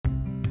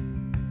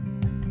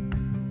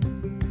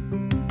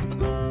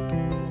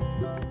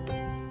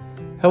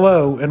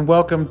Hello, and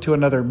welcome to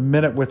another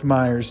Minute with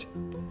Myers.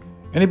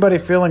 Anybody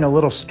feeling a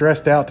little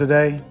stressed out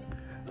today?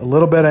 A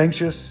little bit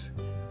anxious?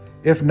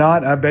 If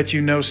not, I bet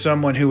you know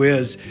someone who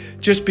is,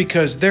 just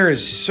because there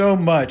is so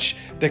much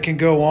that can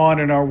go on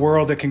in our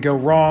world that can go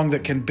wrong,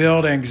 that can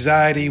build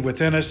anxiety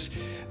within us,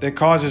 that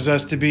causes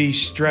us to be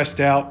stressed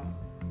out.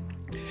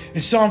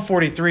 In Psalm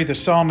 43, the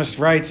psalmist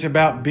writes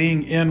about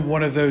being in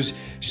one of those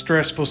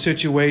stressful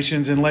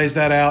situations and lays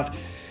that out,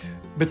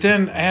 but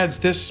then adds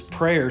this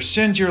prayer: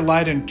 send your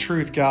light and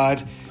truth,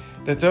 God,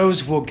 that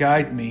those will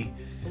guide me.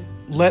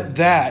 Let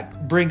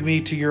that bring me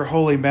to your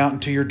holy mountain,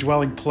 to your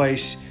dwelling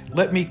place.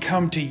 Let me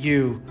come to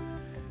you.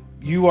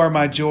 You are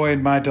my joy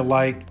and my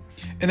delight.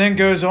 And then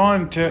goes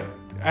on to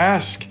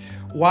ask,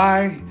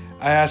 why?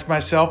 I ask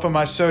myself, am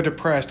I so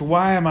depressed?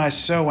 Why am I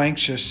so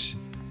anxious?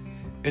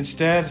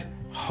 Instead,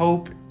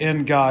 hope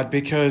in God,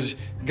 because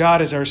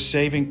God is our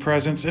saving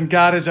presence, and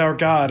God is our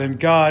God, and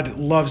God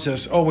loves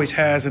us, always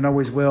has and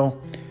always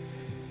will.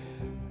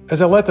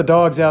 As I let the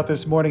dogs out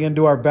this morning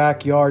into our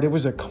backyard, it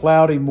was a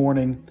cloudy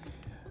morning,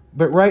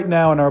 but right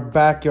now in our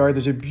backyard,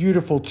 there's a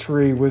beautiful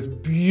tree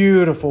with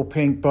beautiful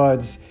pink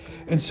buds.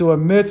 And so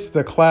amidst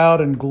the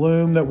cloud and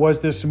gloom that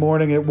was this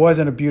morning, it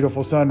wasn't a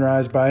beautiful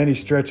sunrise by any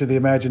stretch of the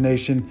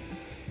imagination.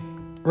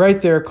 Right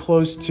there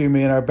close to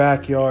me in our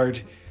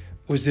backyard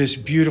was this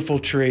beautiful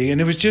tree. And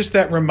it was just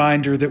that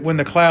reminder that when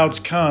the clouds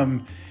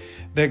come,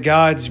 that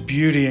God's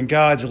beauty and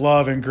God's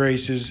love and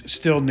grace is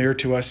still near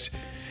to us.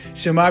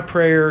 So my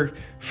prayer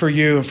for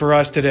you and for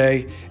us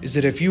today is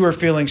that if you are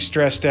feeling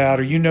stressed out,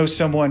 or you know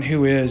someone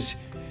who is,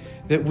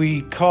 that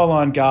we call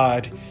on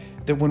God,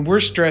 that when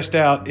we're stressed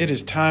out, it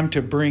is time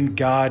to bring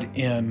God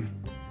in.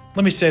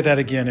 Let me say that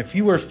again. If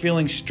you are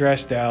feeling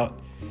stressed out,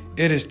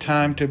 it is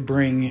time to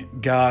bring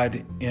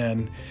God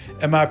in.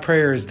 And my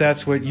prayer is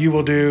that's what you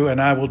will do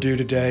and I will do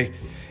today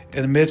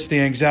amidst the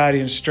anxiety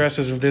and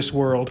stresses of this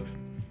world.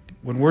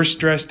 When we're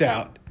stressed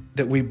out,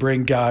 that we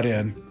bring God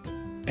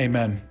in.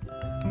 Amen.